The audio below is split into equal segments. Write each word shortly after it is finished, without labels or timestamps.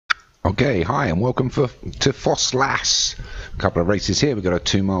Okay, hi and welcome to Fosslas. A couple of races here. We've got a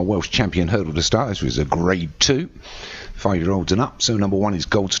 2-mile Welsh champion hurdle to start. This was a grade 2. 5-year-olds and up. So number 1 is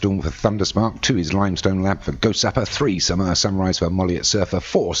Goldstorm for Thunderspark. 2 is Limestone Lab for Ghost Sapper. 3 Summer Sunrise for Molly at Surfer.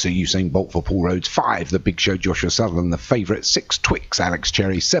 4 Sir Usain Bolt for Paul Rhodes. 5 The Big Show Joshua Sutherland, the favourite. 6 Twix Alex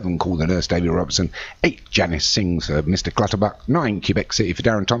Cherry. 7 Call the Nurse David Robertson. 8 Janice Sings for Mr Clutterbuck. 9 Quebec City for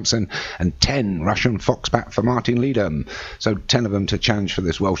Darren Thompson. And 10 Russian Foxbat for Martin Leadham. So 10 of them to challenge for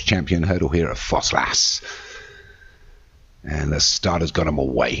this Welsh champion hurdle here at Fosslas. And the starter's got them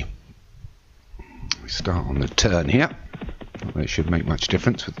away. We start on the turn here. It should make much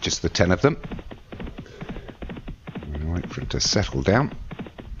difference with just the 10 of them. We'll wait for it to settle down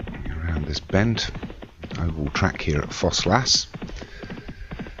around this bend. Oval track here at Fosslas.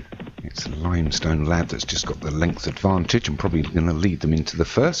 It's a Limestone Lad that's just got the length advantage and probably going to lead them into the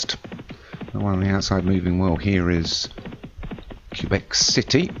first. The one on the outside moving well here is Quebec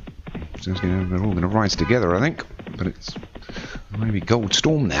City. So they're all going to rise together, I think. But it's maybe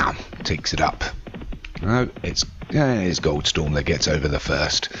Goldstorm now takes it up. No, it's Goldstorm that gets over the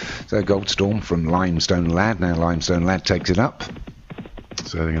first. So Goldstorm from Limestone Lad. Now Limestone Lad takes it up.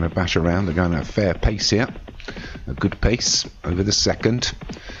 So they're going to bash around. They're going at a fair pace here. A good pace over the second.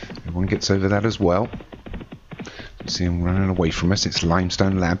 Everyone gets over that as well. You see them running away from us. It's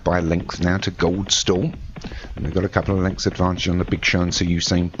Limestone Lad by length now to Goldstorm. And they've got a couple of lengths advantage on the Big Show and Sir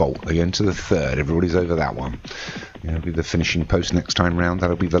Usain Bolt. They go into the third. Everybody's over that one. That'll be the finishing post next time round.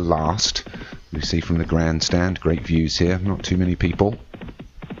 That'll be the last. You see from the grandstand, great views here. Not too many people.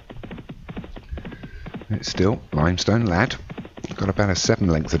 It's still Limestone Lad. Got about a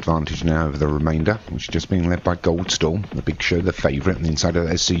 7-length advantage now over the remainder, which is just being led by Goldstorm, the Big Show, the favourite. And inside of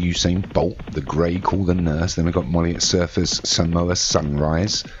that is Sir Usain Bolt, the grey Call the Nurse. Then we've got Molly at Surfer's Samoa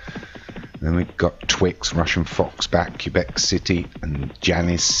Sunrise. Then we've got Twix, Russian Foxbat, Quebec City, and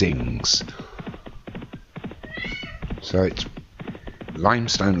Janice Sings. So it's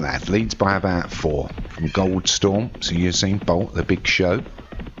Limestone Lad leads by about 4 from Goldstorm. So you've seen Bolt, the Big Show,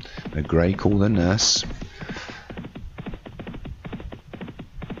 the grey Call the Nurse.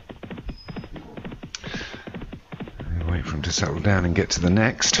 Wait for him to settle down and get to the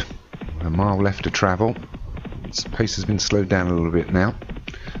next. A mile left to travel. Its pace has been slowed down a little bit now.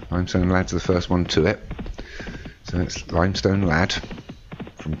 Limestone Lad's the first one to it. So it's Limestone Lad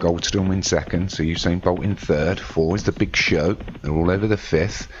from Goldstorm in second, Sir Usain Bolt in third. 4 is the Big Show. They're all over the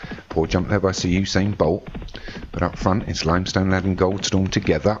 5th. Poor jump there by Sir Usain Bolt. But up front it's Limestone Lad and Goldstorm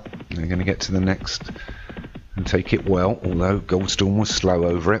together. They're going to get to the next and take it well, although Goldstorm was slow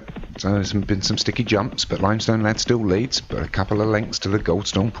over it. So there's been some sticky jumps, but Limestone Lad still leads, but a couple of lengths to the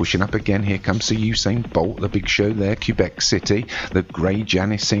Goldstorm, pushing up again. Here comes Sir Usain Bolt, the Big Show there, Quebec City, the grey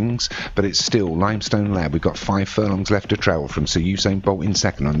Janice Sings, but it's still Limestone Lad. We've got 5 furlongs left to travel from Sir Usain Bolt in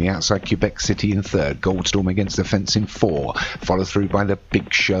second, on the outside Quebec City in third, Goldstorm against the fence in 4, followed through by the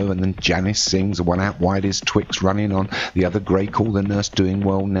Big Show, and then Janice Sings. The one out wide is Twix running on, the other grey Call the Nurse doing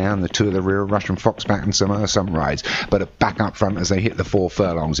well now, and the 2 of the rear Russian Foxbat and Samoa Sunrise, but back up front as they hit the 4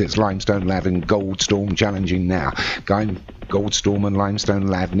 furlongs. It's Limestone Lad and Goldstorm challenging now. Goldstorm and Limestone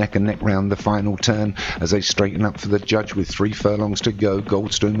Lad neck and neck round the final turn as they straighten up for the judge with 3 furlongs to go.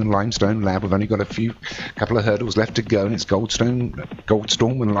 Goldstorm and Limestone Lad. We've only got a couple of hurdles left to go, and it's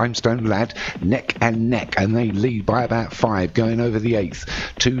Goldstorm and Limestone Lad neck and neck, and they lead by about 5 going over the 8th.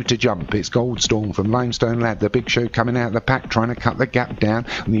 2 to jump. It's Goldstorm from Limestone Lad, the Big Show coming out of the pack trying to cut the gap down.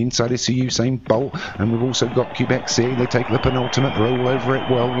 On the inside is Sir Usain Bolt, and we've also got Quebec City. They take the penultimate. They're all over it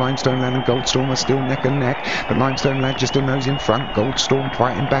well. Limestone Lad and Goldstorm are still neck and neck, but Limestone Lad just a nose in front. Goldstorm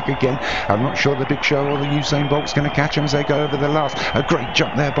fighting back again. I'm not sure the Big Show or the Usain Bolt's going to catch him as they go over the last. A great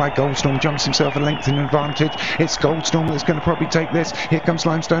jump there by Goldstorm. Jumps himself a length in advantage. It's Goldstorm that's going to probably take this. Here comes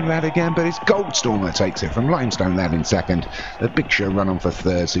Limestone Lad again, but it's Goldstorm that takes it from Limestone Lad in second. The Big Show run on for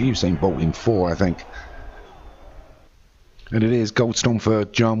third, so Usain Bolt in 4, I think. And it is Goldstorm for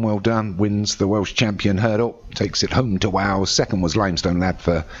John. Well done. Wins the Welsh champion hurdle. Takes it home to Wales. Second was Limestone Lad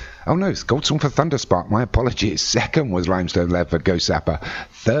for... Oh no, it's Goldstorm for Thunderspark. My apologies. Second was Limestone Lad for Ghost Sapper.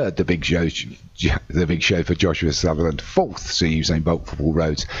 Third, the Big Show for Joshua Sutherland. 4th, Sir Usain Bolt for Paul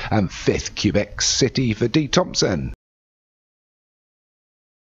Rhodes. And 5th, Quebec City for D. Thompson.